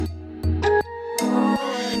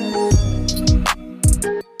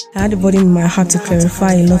I had a burden in my heart to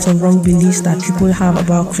clarify a lot of wrong beliefs that people have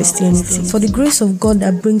about Christianity. For the grace of God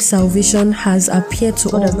that brings salvation has appeared to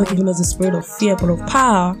all. God has not given us a spirit of fear, but of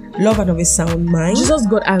power, love, and of a sound mind. Jesus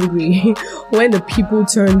got angry when the people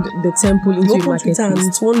turned the temple into a marketplace.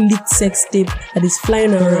 It's one leaked sex tape that is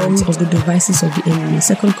flying around of the devices of the enemy.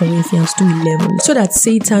 2 Corinthians 2:11. So that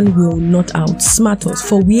Satan will not outsmart us,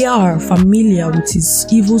 for we are familiar with his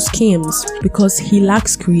evil schemes, because he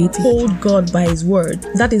lacks creativity. Hold God by his word.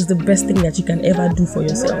 That is the best thing that you can ever do for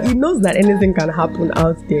yourself. He knows that anything can happen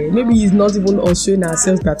out there. Maybe he's not even us showing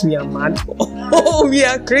ourselves that we are mad. Oh, we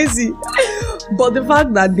are crazy. But the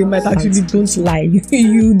fact that they might actually don't lie,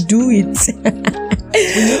 you do it.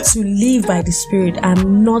 We need to live by the Spirit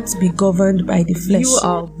and not be governed by the flesh. You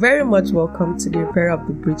are very much welcome to the Repair of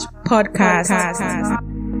the Bridge podcast.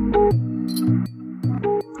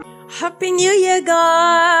 Happy New Year,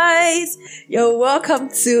 guys! You're welcome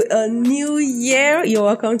to a new year. You're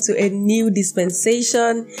welcome to a new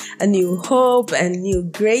dispensation, a new hope, and new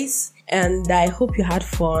grace. And I hope you had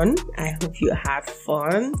fun. I hope you had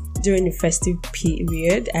fun during the festive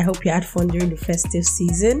period. I hope you had fun during the festive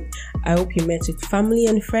season. I hope you met with family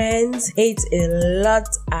and friends, ate a lot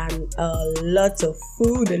of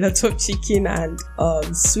food, a lot of chicken and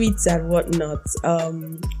sweets and whatnot.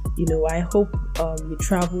 I hope you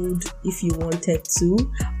traveled if you wanted to,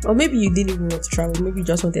 or maybe you didn't even want to travel. Maybe you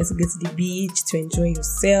just wanted to get to the beach to enjoy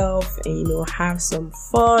yourself and have some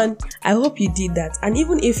fun. I hope you did that. And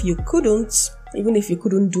even if you couldn't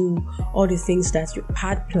do all the things that you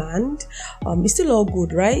had planned, it's still all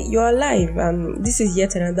good, right? You're alive, and this is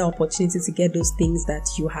yet another opportunity to get those things that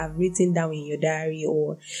you have written down in your diary,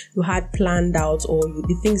 or you had planned out, or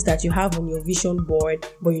the things that you have on your vision board,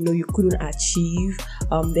 but you couldn't achieve.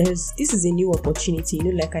 This is a new opportunity.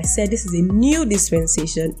 Like I said, this is a new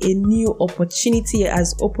dispensation, a new opportunity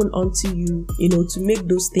has opened unto you, to make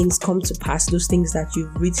those things come to pass, those things that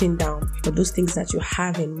you've written down, or those things that you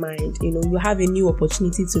have in mind. You have a new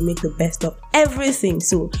opportunity to make the best of everything.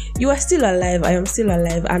 So you are still alive, I am still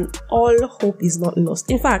alive, and all hope is not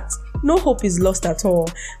lost. In fact, no hope is lost at all.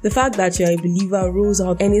 The fact that you're a believer rules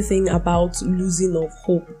out anything about losing of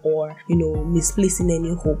hope or misplacing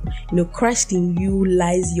any hope. Christ in you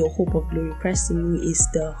lies your hope of glory. Christ in you is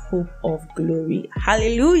the hope of glory.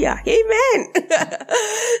 Hallelujah. Amen.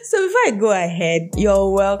 So before I go ahead, you're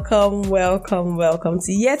welcome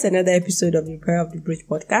to yet another episode of the Repair of the Bridge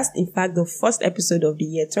podcast. In fact, the first episode of the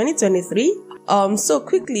year 2023. So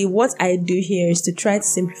quickly, what I do here is to try to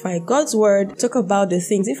simplify God's word, talk about the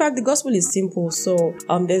things. In fact, the gospel is simple, so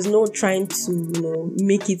there's no trying to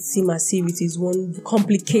make it seem as if it is one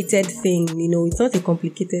complicated thing. It's not a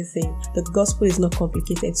complicated thing. The gospel is not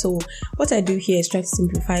complicated. So what I do here is try to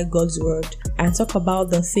simplify God's word and talk about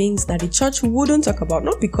the things that the church wouldn't talk about,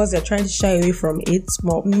 not because they're trying to shy away from it,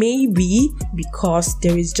 but maybe because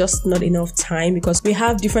there is just not enough time, because we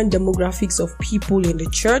have different demographics of people in the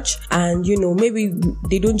church, and maybe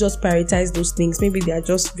they don't just prioritize those things. Maybe they are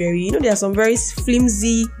just very, there are some very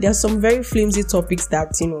flimsy topics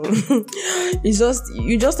that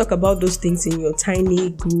you just talk about those things in your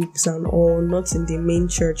tiny groups and all, not in the main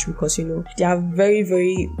church, because there are very,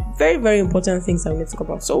 very, very, very important things that we need to talk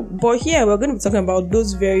about. So, but here we're going to be talking about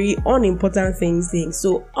those very unimportant things.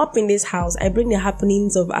 So up in this house, I bring the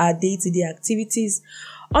happenings of our day-to-day activities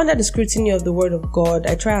under the scrutiny of the word of God.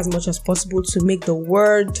 I try as much as possible to make the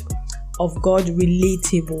word of God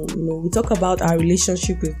relatable. We talk about our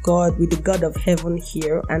relationship with God, with the God of heaven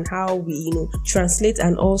here, and how we translate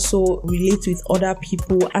and also relate with other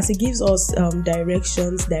people as it gives us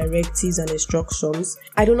directions, directives, and instructions.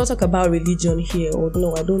 I do not talk about religion here, or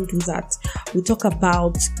no, I don't do that. We talk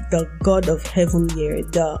about the God of heaven here,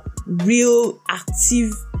 the real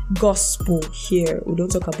active gospel here. We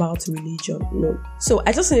don't talk about religion, no. So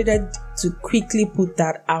I just needed to quickly put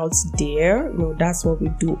that out there. That's what we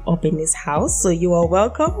do up in this house. So you are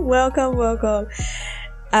welcome.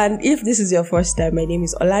 And if this is your first time, my name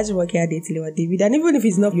is Olajumoke Adetiliwa David. And even if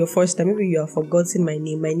it's not your first time, maybe you have forgotten my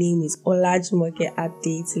name. My name is Olajumoke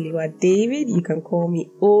Adetiliwa David. You can call me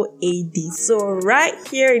OAD. So right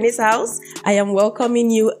here in this house, I am welcoming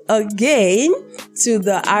you again to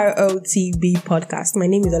the ROTB podcast. My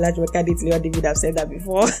name is Olajumoke Adetiliwa David. I've said that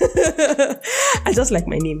before. I just like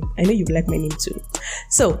my name. I know you like my name too.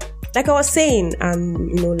 So, like I was saying,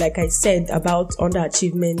 and like I said about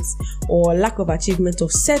underachievements or lack of achievement of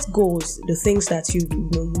set goals, the things that you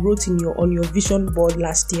wrote on your vision board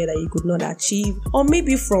last year that you could not achieve, or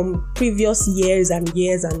maybe from previous years and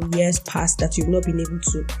years past that you've not been able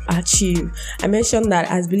to achieve. I mentioned that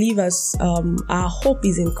as believers, our hope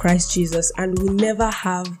is in Christ Jesus, and we never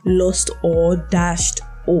have lost or dashed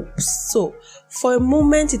hopes. So for a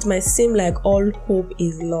moment, it might seem like all hope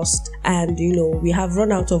is lost and, we have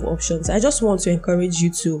run out of options. I just want to encourage you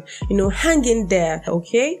to, hang in there,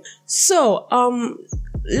 okay? So,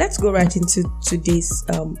 let's go right into today's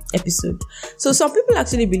episode. So some people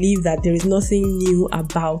actually believe that there is nothing new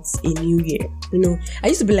about a new year. I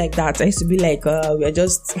used to be like that. I used to be like, we're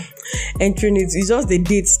just entering it. It's just the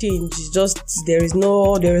dates change. It's just there is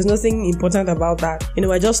nothing important about that.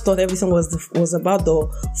 I just thought everything was about the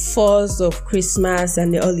fuss of Christmas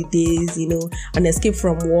and the holidays. An escape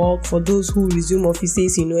from work for those who resume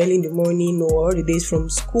offices, early in the morning, or holidays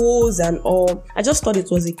from schools and all. I just thought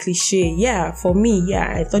it was a cliche. Yeah, for me,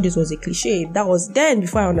 I thought it was a cliche. That was then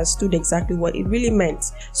before I understood exactly what it really meant.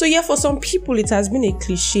 So yeah, for some people, it has been a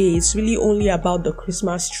cliche. It's really only about the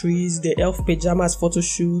Christmas trees, the elf pajamas photo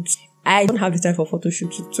shoots. I don't have the time for photo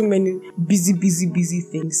shoots. Too many busy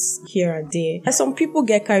things here and there. And some people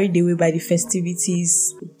get carried away by the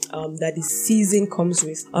festivities that the season comes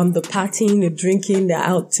with. The partying, the drinking, the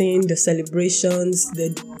outing, the celebrations, the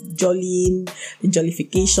jollying, the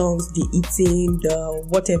jollifications, the eating, the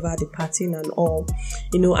whatever, the partying and all.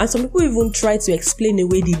 And some people even try to explain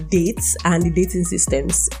away the dates and the dating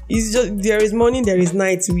systems. It's just, there is morning, there is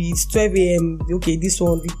night. It's 12 a.m. Okay, this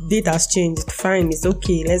one, the date has changed. Fine, it's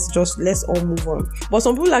okay. Let's all move on. But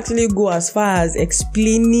some people actually go as far as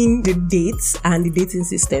explaining the dates and the dating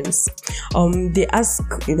systems. They ask,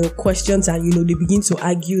 questions and, they begin to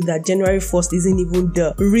argue that January 1st isn't even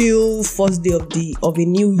the real first day of a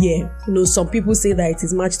new year. Some people say that it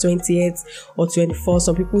is March 20th or 24th.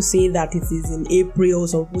 Some people say that it is in April.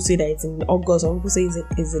 Some people say that it's in August. Some people say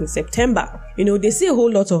it's in September. They say a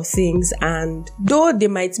whole lot of things, and though they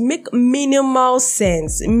might make very minimal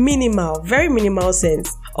sense,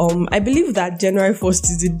 I believe that January 1st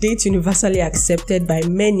is the date universally accepted by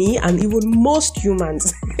many and even most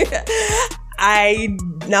humans.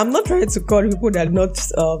 I'm not trying to call people that not,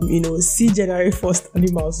 see January 1st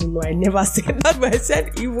animals. I never said that, but I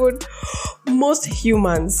said even most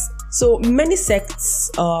humans. So many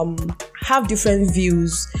sects have different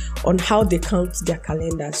views on how they count their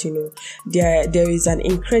calendars. There is an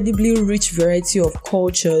incredibly rich variety of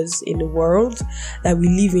cultures in the world that we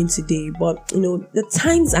live in today. But the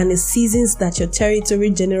times and the seasons that your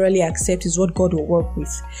territory generally accepts is what God will work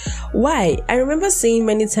with. Why? I remember saying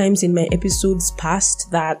many times in my episodes past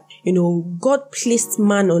that God placed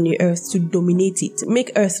man on the earth to dominate it,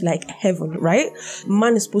 make earth like heaven, right?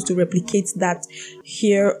 Man is supposed to replicate that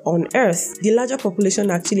here on earth. The larger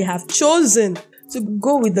population actually have chosen to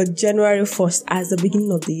go with the January 1st as the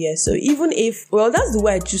beginning of the year. So even if, that's the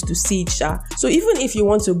way I choose to see it, Sha. So even if you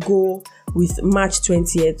want to go with March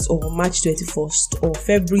 20th or March 21st or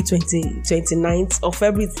February 29th or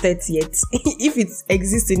February 30th, if it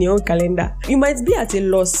exists in your own calendar, you might be at a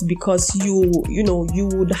loss because you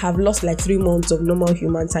would have lost like 3 months of normal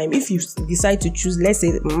human time. If you decide to choose, let's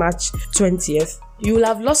say March 20th, you will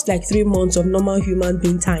have lost like 3 months of normal human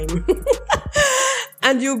being time.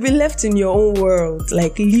 And you'll be left in your own world,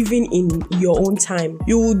 like living in your own time.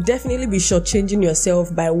 You will definitely be shortchanging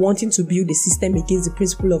yourself by wanting to build a system against the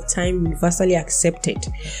principle of time universally accepted.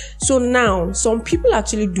 So now, some people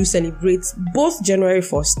actually do celebrate both January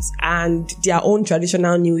 1st and their own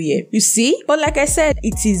traditional New Year. You see? But like I said,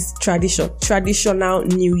 it is traditional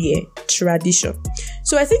New Year, tradition.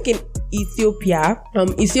 So I think in Ethiopia,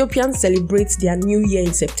 Ethiopians celebrate their New Year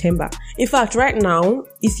in September. In fact, right now,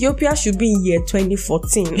 Ethiopia should be in year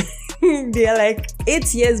 2014. They are like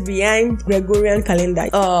 8 years behind Gregorian calendar.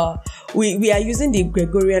 We are using the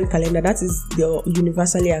Gregorian calendar. That is the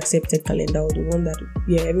universally accepted calendar, or the one that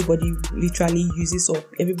everybody literally uses, or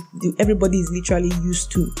everybody is literally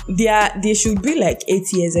used to. They should be like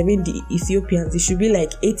 8 years. I mean, the Ethiopians, they should be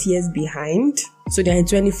like 8 years behind. So they're in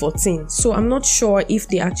 2014. So I'm not sure if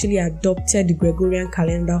they actually adopted the Gregorian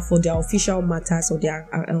calendar for their official matters or their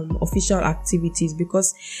official activities,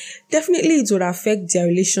 because definitely it would affect their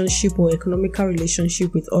relationship or economical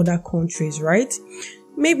relationship with other countries, right?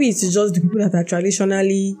 Maybe it's just the people that are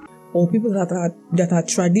traditionally, or people that are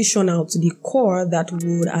traditional to the core, that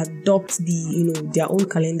would adopt their own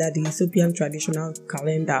calendar, the Ethiopian traditional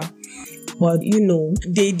calendar. But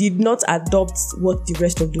they did not adopt what the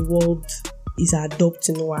rest of the world is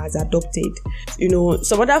adopting or has adopted.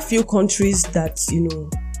 Some other few countries that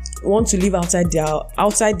want to live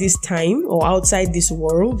outside this time, or outside this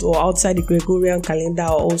world, or outside the Gregorian calendar,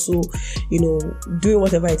 are also doing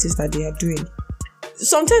whatever it is that they are doing.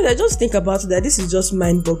 sometimes I just think about that. This is just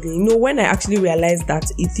mind-boggling. When I actually realized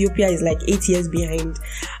that Ethiopia is like 8 years behind,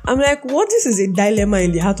 I'm like, what? This is a dilemma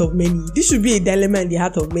in the heart of many. This should be a dilemma in the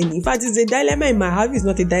heart of many. In fact, it's a dilemma in my heart. It's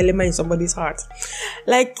not a dilemma in somebody's heart.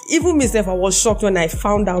 Like, even myself, I was shocked when I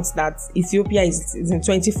found out that Ethiopia is in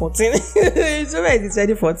 2014. Ethiopia is in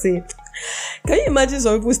 2014. Can you imagine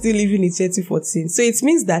some people still living in 2014? So it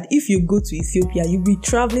means that if you go to Ethiopia, you'll be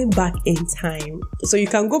traveling back in time. So you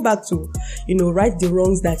can go back to, right the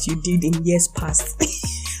wrongs that you did in years past.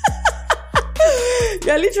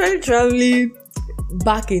 You're literally traveling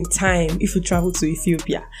back in time if you travel to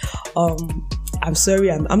Ethiopia. I'm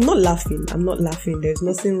sorry, I'm not laughing. I'm not laughing. There's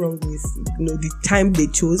nothing wrong with the time they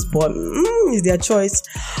chose, but it's their choice.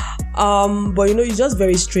 But it's just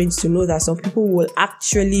very strange to know that some people will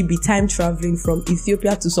actually be time traveling from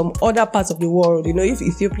Ethiopia to some other parts of the world. If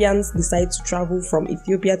Ethiopians decide to travel from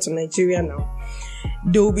Ethiopia to Nigeria now,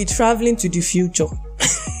 they will be traveling to the future.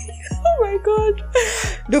 Oh my God,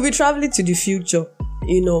 they'll be traveling to the future.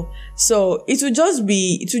 So it would just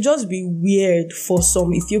be weird for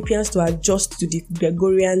some Ethiopians to adjust to the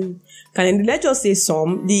Gregorian calendar. Let's just say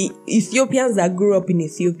the Ethiopians that grew up in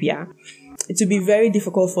Ethiopia, it will be very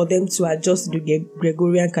difficult for them to adjust to the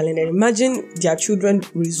Gregorian calendar. Imagine their children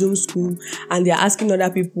resume school and they're asking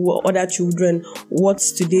other children,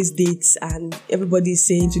 what's today's date? And everybody is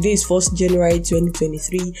saying today is 1st January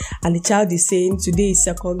 2023, and the child is saying today is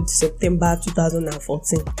 2nd September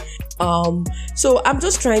 2014. So I'm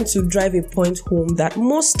just trying to drive a point home that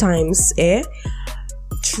most times,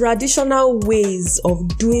 traditional ways of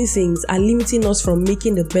doing things are limiting us from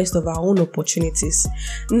making the best of our own opportunities.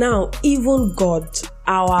 Now, even God,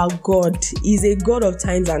 our God, is a God of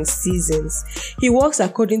times and seasons. He works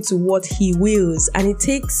according to what He wills, and it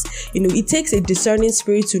takes a discerning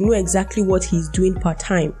spirit to know exactly what He's doing per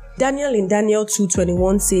time. Daniel in Daniel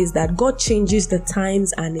 2:21 says that God changes the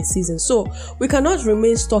times and the seasons. So we cannot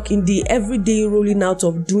remain stuck in the everyday rolling out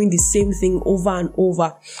of doing the same thing over and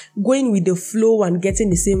over, going with the flow and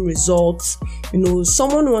getting the same results.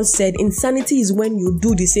 Someone once said, insanity is when you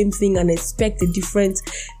do the same thing and expect a different,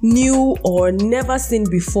 new or never seen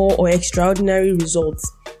before or extraordinary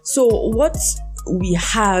results. So what we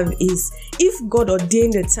have is, if God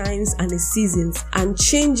ordained the times and the seasons and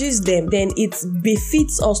changes them, then it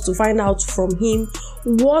befits us to find out from Him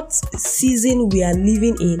what season we are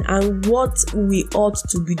living in and what we ought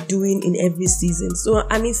to be doing in every season. So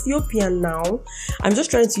an Ethiopian now, I'm just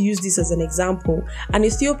trying to use this as an example, an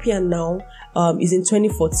Ethiopian now is in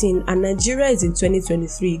 2014 and Nigeria is in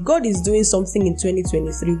 2023. God is doing something in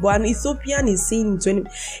 2023, but an Ethiopian is seeing is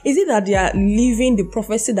it that they are living the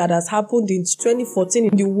prophecy that has happened in 2014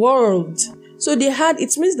 in the world? So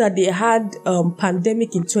it means that they had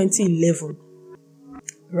pandemic in 2011.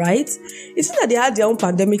 Right? It's not that they had their own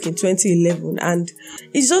pandemic in 2011, and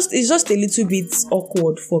it's just a little bit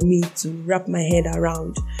awkward for me to wrap my head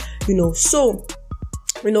around, So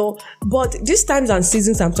but these times and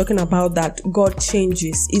seasons I'm talking about that God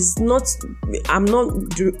changes I'm not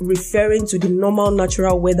referring to the normal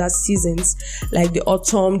natural weather seasons like the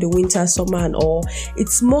autumn, the winter, summer and all.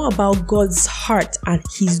 It's more about God's heart and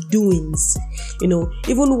His doings,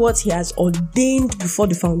 even what He has ordained before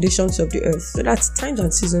the foundations of the earth. So that's times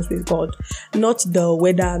and seasons with God, not the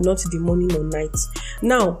weather, not the morning or night.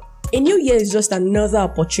 Now, a new year is just another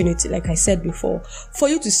opportunity, like I said before, for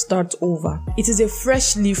you to start over. It is a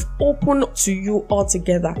fresh leaf open to you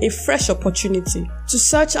altogether, a fresh opportunity to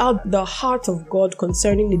search out the heart of God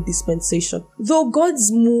concerning the dispensation. Though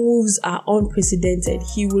God's moves are unprecedented,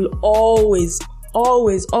 He will always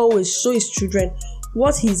show His children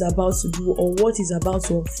what He's about to do or what is about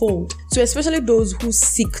to unfold. So especially those who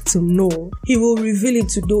seek to know, He will reveal it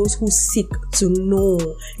to those who seek to know.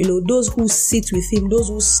 Those who sit with Him, those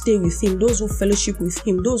who stay with Him, those who fellowship with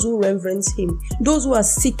Him, those who reverence Him, those who are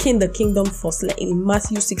seeking the kingdom first. Like in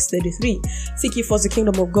Matthew 6:33, seek ye first the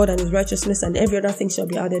kingdom of God and His righteousness, and every other thing shall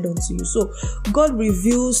be added unto you. So God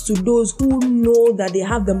reveals to those who know that they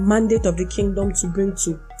have the mandate of the kingdom to bring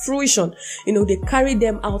to fruition. They carry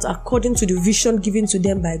them out according to the vision given to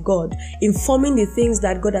them by God, informing the things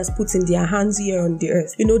that God has put in their hands here on the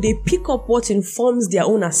earth. They pick up what informs their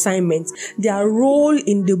own assignments, their role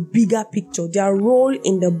in the bigger picture,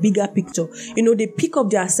 They pick up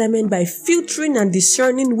their assignment by filtering and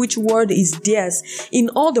discerning which word is theirs in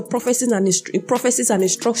all the prophecies and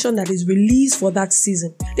instruction that is released for that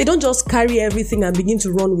season. They don't just carry everything and begin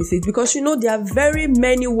to run with it, because there are very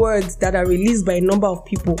many words that are released by a number of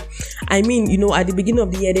people. I mean, at the beginning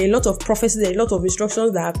of the year, there are a lot of prophecies, there are a lot of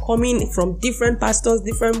instructions that are coming from different pastors,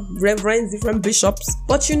 different reverends, different bishops.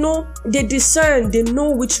 But they discern, they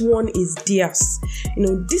know which one is theirs.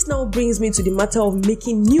 This now brings me to the matter of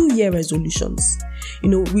making New Year resolutions.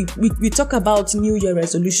 We talk about New Year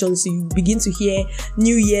resolutions. So you begin to hear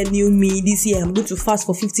New Year, new me. This year I'm going to fast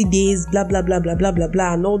for 50 days, blah, blah, blah, blah, blah, blah,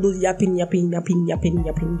 blah, and all those yapping.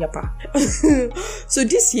 So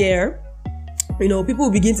this year, people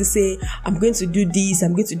will begin to say, I'm going to do this,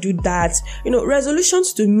 I'm going to do that.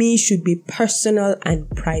 Resolutions to me should be personal and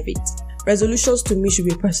private. Resolutions to me should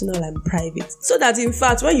be personal and private, so that in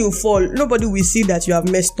fact when you fall, nobody will see that you have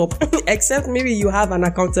messed up except maybe you have an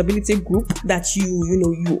accountability group that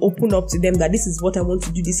you open up to them that this is what I want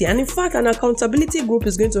to do this year. And in fact, an accountability group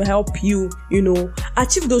is going to help you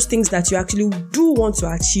achieve those things that you actually do want to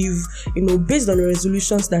achieve, based on the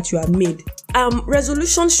resolutions that you have made.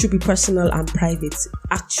 Resolutions should be personal and private.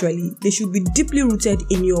 Actually, they should be deeply rooted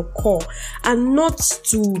in your core and not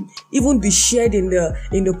to even be shared in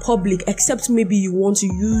the public, except maybe you want to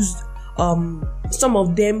use some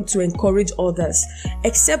of them to encourage others.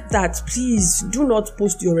 Except that, please do not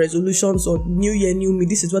post your resolutions or New Year, new me,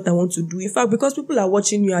 this is what I want to do. In fact, because people are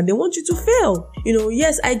watching you and they want you to fail.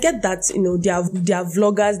 Yes, I get that, there are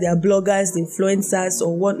vloggers, there are bloggers, influencers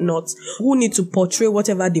or whatnot who need to portray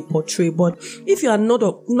whatever they portray. But if you are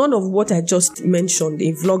none of what I just mentioned,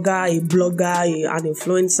 a vlogger, a blogger, an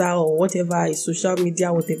influencer or whatever, a social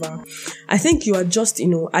media, whatever, I think you are just,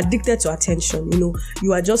 addicted to attention.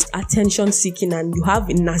 You are just attention seeking, and you have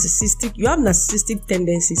narcissistic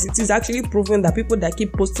tendencies. It is actually proven that people that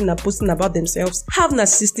keep posting about themselves have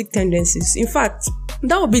narcissistic tendencies. In fact,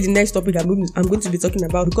 that will be the next topic I'm going to be talking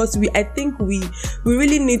about, because I think we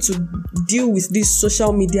really need to deal with these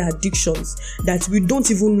social media addictions that we don't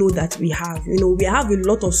even know that we have. We have a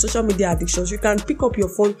lot of social media addictions. You can pick up your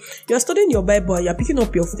phone, you're studying your Bible, you're picking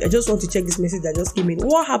up your phone. I just want to check this message that just came in.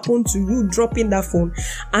 What happened to you dropping that phone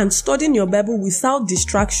and studying your Bible without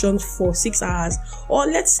distractions for 6 hours? Or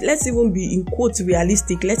let's even be in quotes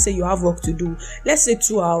realistic. Let's say you have work to do. Let's say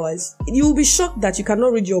 2 hours. You will be shocked that you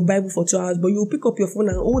cannot read your Bible for 2 hours, but you will pick up your phone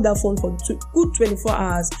and hold that phone for good 24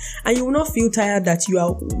 hours, and you will not feel tired that you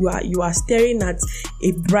are staring at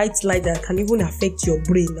a bright light that can even affect your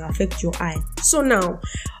brain, affect your eye. So now,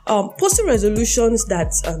 posting resolutions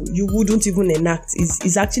that you wouldn't even enact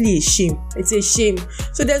is actually a shame. It's a shame.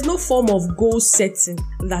 So there's no form of goal setting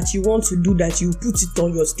that you want to do that you put it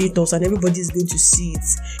on your status and everybody is going to see it.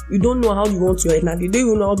 You don't know how you want to enact. You don't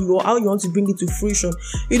even know how you want to bring it to fruition.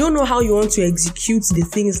 You don't know how you want to execute the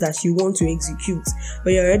things that you want to execute,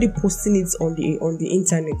 but you're already posting it on the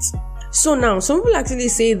internet. So now, some people actually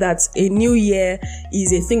say that a new year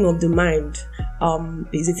is a thing of the mind.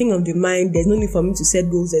 It's a thing of the mind. There's no need for me to set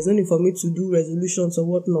goals. There's no need for me to do resolutions or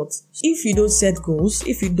whatnot. If you don't set goals,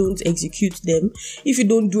 if you don't execute them, if you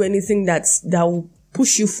don't do anything that will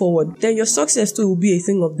push you forward, then your success too will be a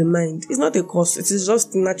thing of the mind. It's not a cause. It is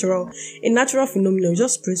just a natural phenomenon,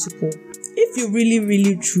 just principle. If you really,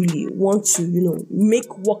 really, truly want to,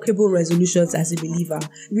 make workable resolutions as a believer,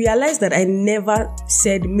 realize that I never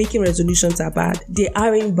said making resolutions are bad. They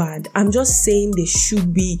aren't bad. I'm just saying they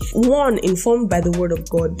should be, 1, informed by the word of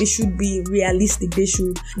God. They should be realistic. They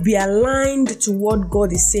should be aligned to what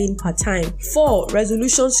God is saying per time. 4,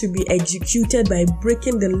 resolutions should be executed by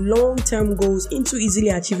breaking the long-term goals into easily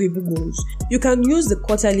achievable goals. You can use the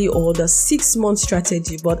quarterly or the 6-month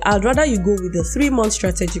strategy, but I'd rather you go with the 3-month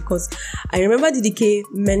strategy, because I remember DDK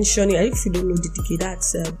mentioning, if you don't know DDK,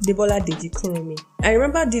 that's Debola Deji Kurumi. I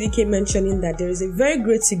remember DDK mentioning that there is a very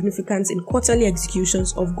great significance in quarterly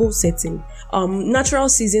executions of goal setting. Natural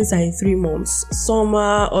seasons are in 3 months: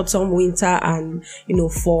 summer, autumn, winter, and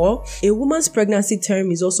fall. A woman's pregnancy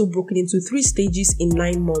term is also broken into 3 stages in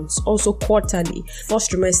 9 months, also quarterly: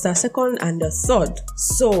 first trimester, second, and the third.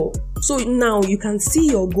 So now you can see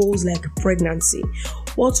your goals like pregnancy.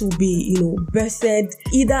 What will be, birthed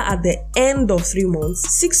either at the end of 3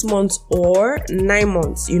 months, 6 months, or 9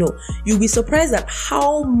 months. You'll be surprised at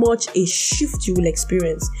how much a shift you will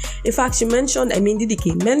experience. In fact,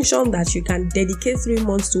 DDK mentioned that you can dedicate 3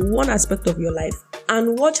 months to one aspect of your life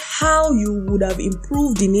and watch how you would have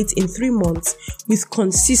improved in it in 3 months with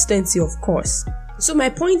consistency, of course. So my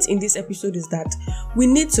point in this episode is that we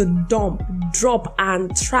need to drop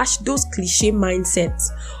and trash those cliche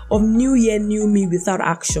mindsets of new year, new me without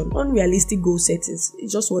action. Unrealistic goal settings.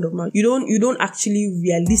 It's just word of mouth. You don't actually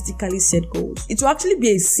realistically set goals. It will actually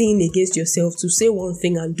be a sin against yourself to say one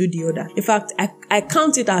thing and do the other. In fact, I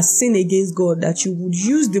count it as sin against God that you would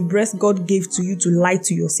use the breath God gave to you to lie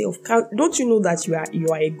to yourself. Don't you know that you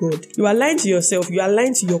are a God? You are lying to yourself. You are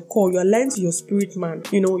lying to your core. You are lying to your spirit man.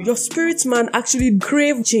 Your spirit man actually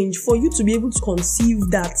crave change for you to be able to conceive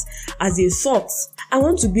that as a thought. I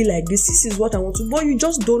want to be like this. This is what I want to. But you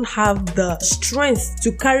just don't have the strength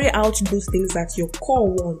to carry out those things that your core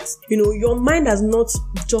wants. Your mind has not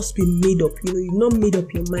just been made up. You've not made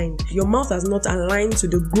up your mind. Your mouth has not aligned to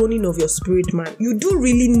the groaning of your spirit man. You do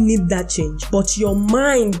really need that change, but your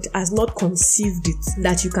mind has not conceived it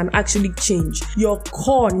that you can actually change. Your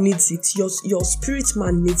core needs it. Your spirit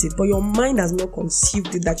man needs it, but your mind has not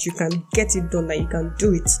conceived it that you can get it done, that you can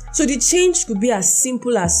do it. So the change could be as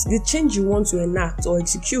simple as the change you want to enact or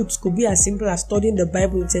execute could be as simple as studying the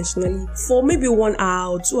Bible intentionally for maybe 1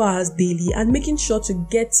 hour or 2 hours daily and making sure to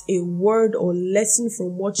get a word or lesson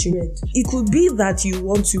from what you read. It could be that you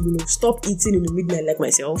want to stop eating in the midnight like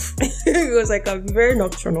myself because I can be very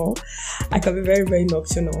nocturnal. I can be very, very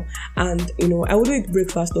nocturnal, and I would eat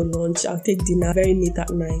breakfast or lunch. I'll take dinner very late at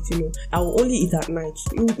night. I will only eat at night.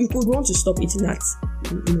 You could want to stop eating at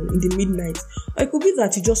in the midnight. Or it could be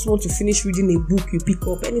that you just want to finish reading a book you pick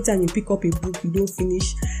up. Anytime you pick up a book, you don't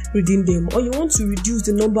finish reading them. Or you want to reduce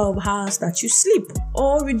the number of hours that you sleep,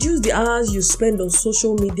 or reduce the hours you spend on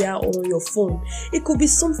social media or on your phone. It could be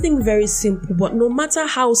something very simple, but no matter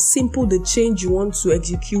how simple the change you want to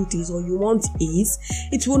execute is or you want is,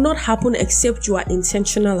 it will not happen except you are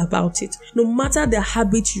intentional about it. No matter the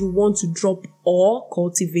habit you want to drop or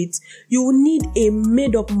cultivate, you will need a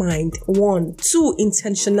made-up mind. 1, 2,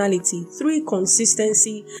 intentionality. 3,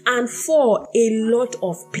 consistency. And 4, a lot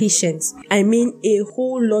of patience. I mean a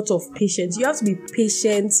whole lot of patience. You have to be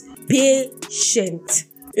patient.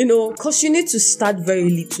 Because you need to start very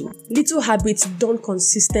little. Little habits done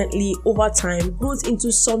consistently over time grows into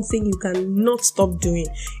something you cannot stop doing.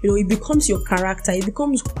 It becomes your character. It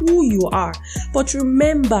becomes who you are. But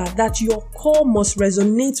remember that your core must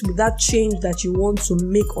resonate with that change that you want to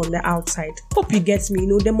make on the outside. Hope you get me.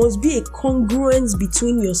 There must be a congruence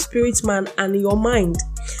between your spirit man and your mind.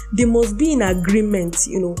 They must be in agreement.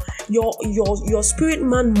 Your spirit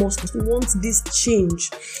man must want this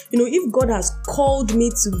change. If God has called me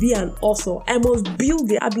to be an author, I must build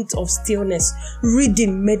the habit of stillness,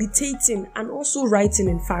 reading, meditating, and also writing.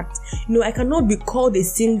 In fact, I cannot be called a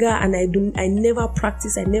singer and I never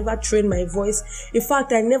practice, I never train my voice. In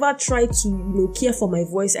fact, I never try to care for my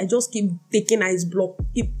voice. I just keep taking ice block,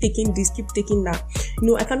 keep taking this, keep taking that.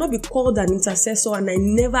 I cannot be called an intercessor and I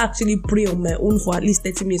never actually pray on my own for at least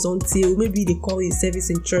 30 minutes until maybe they call a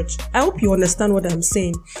service in church. I hope you understand what I'm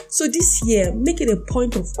saying. So this year, make it a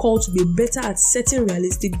point of call to be better at setting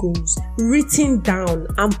realistic goals, written down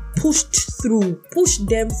and pushed through. Push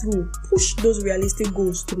them through. Push those realistic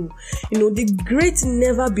goals through. The great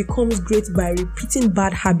never becomes great by repeating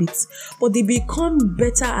bad habits, but they become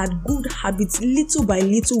better at good habits little by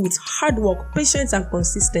little with hard work, patience and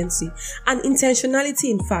consistency and intentionality,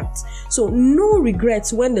 in fact. So no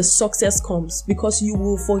regrets when the success comes, because you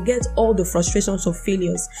will forget all the frustrations of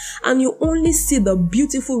failures and you only see the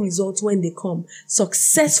beautiful results when they come.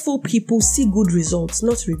 Successful people see good results,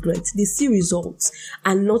 not regrets. They see results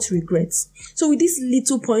and not regrets. So with these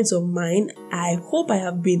little points of mine, I hope I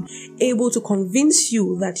have been able to convince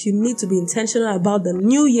you that you need to be intentional about the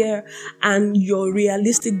new year and your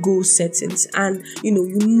realistic goal settings. And you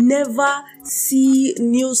never see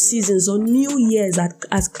new seasons or new years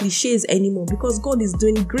as cliches anymore, because God is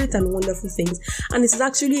doing great and wonderful things, and it's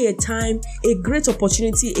actually a great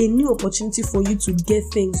opportunity, a new opportunity for you to get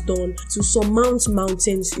things done, to surmount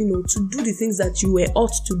mountains, to do the things that you were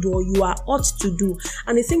ought to do or you are ought to do,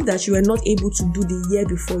 and the things that you were not able to do the year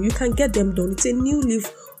before, you can get them done. It's a new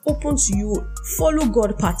leaf open to you. Follow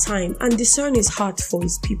God part-time and discern his heart for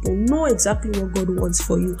his people. Know exactly what God wants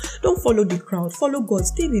for you. Don't follow the crowd. Follow God.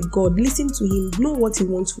 Stay with God. Listen to him. Know what he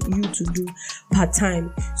wants for you to do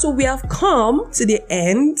part-time. So we have come to the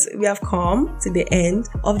end.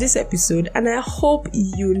 Of this episode, and I hope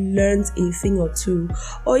you learned a thing or two,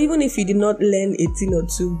 or even if you did not learn a thing or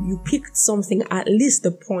two, you picked something, at least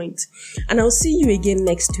a point. And I'll see you again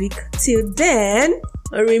next week. Till then,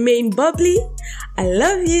 remain bubbly. I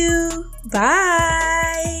love you.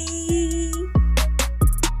 Bye.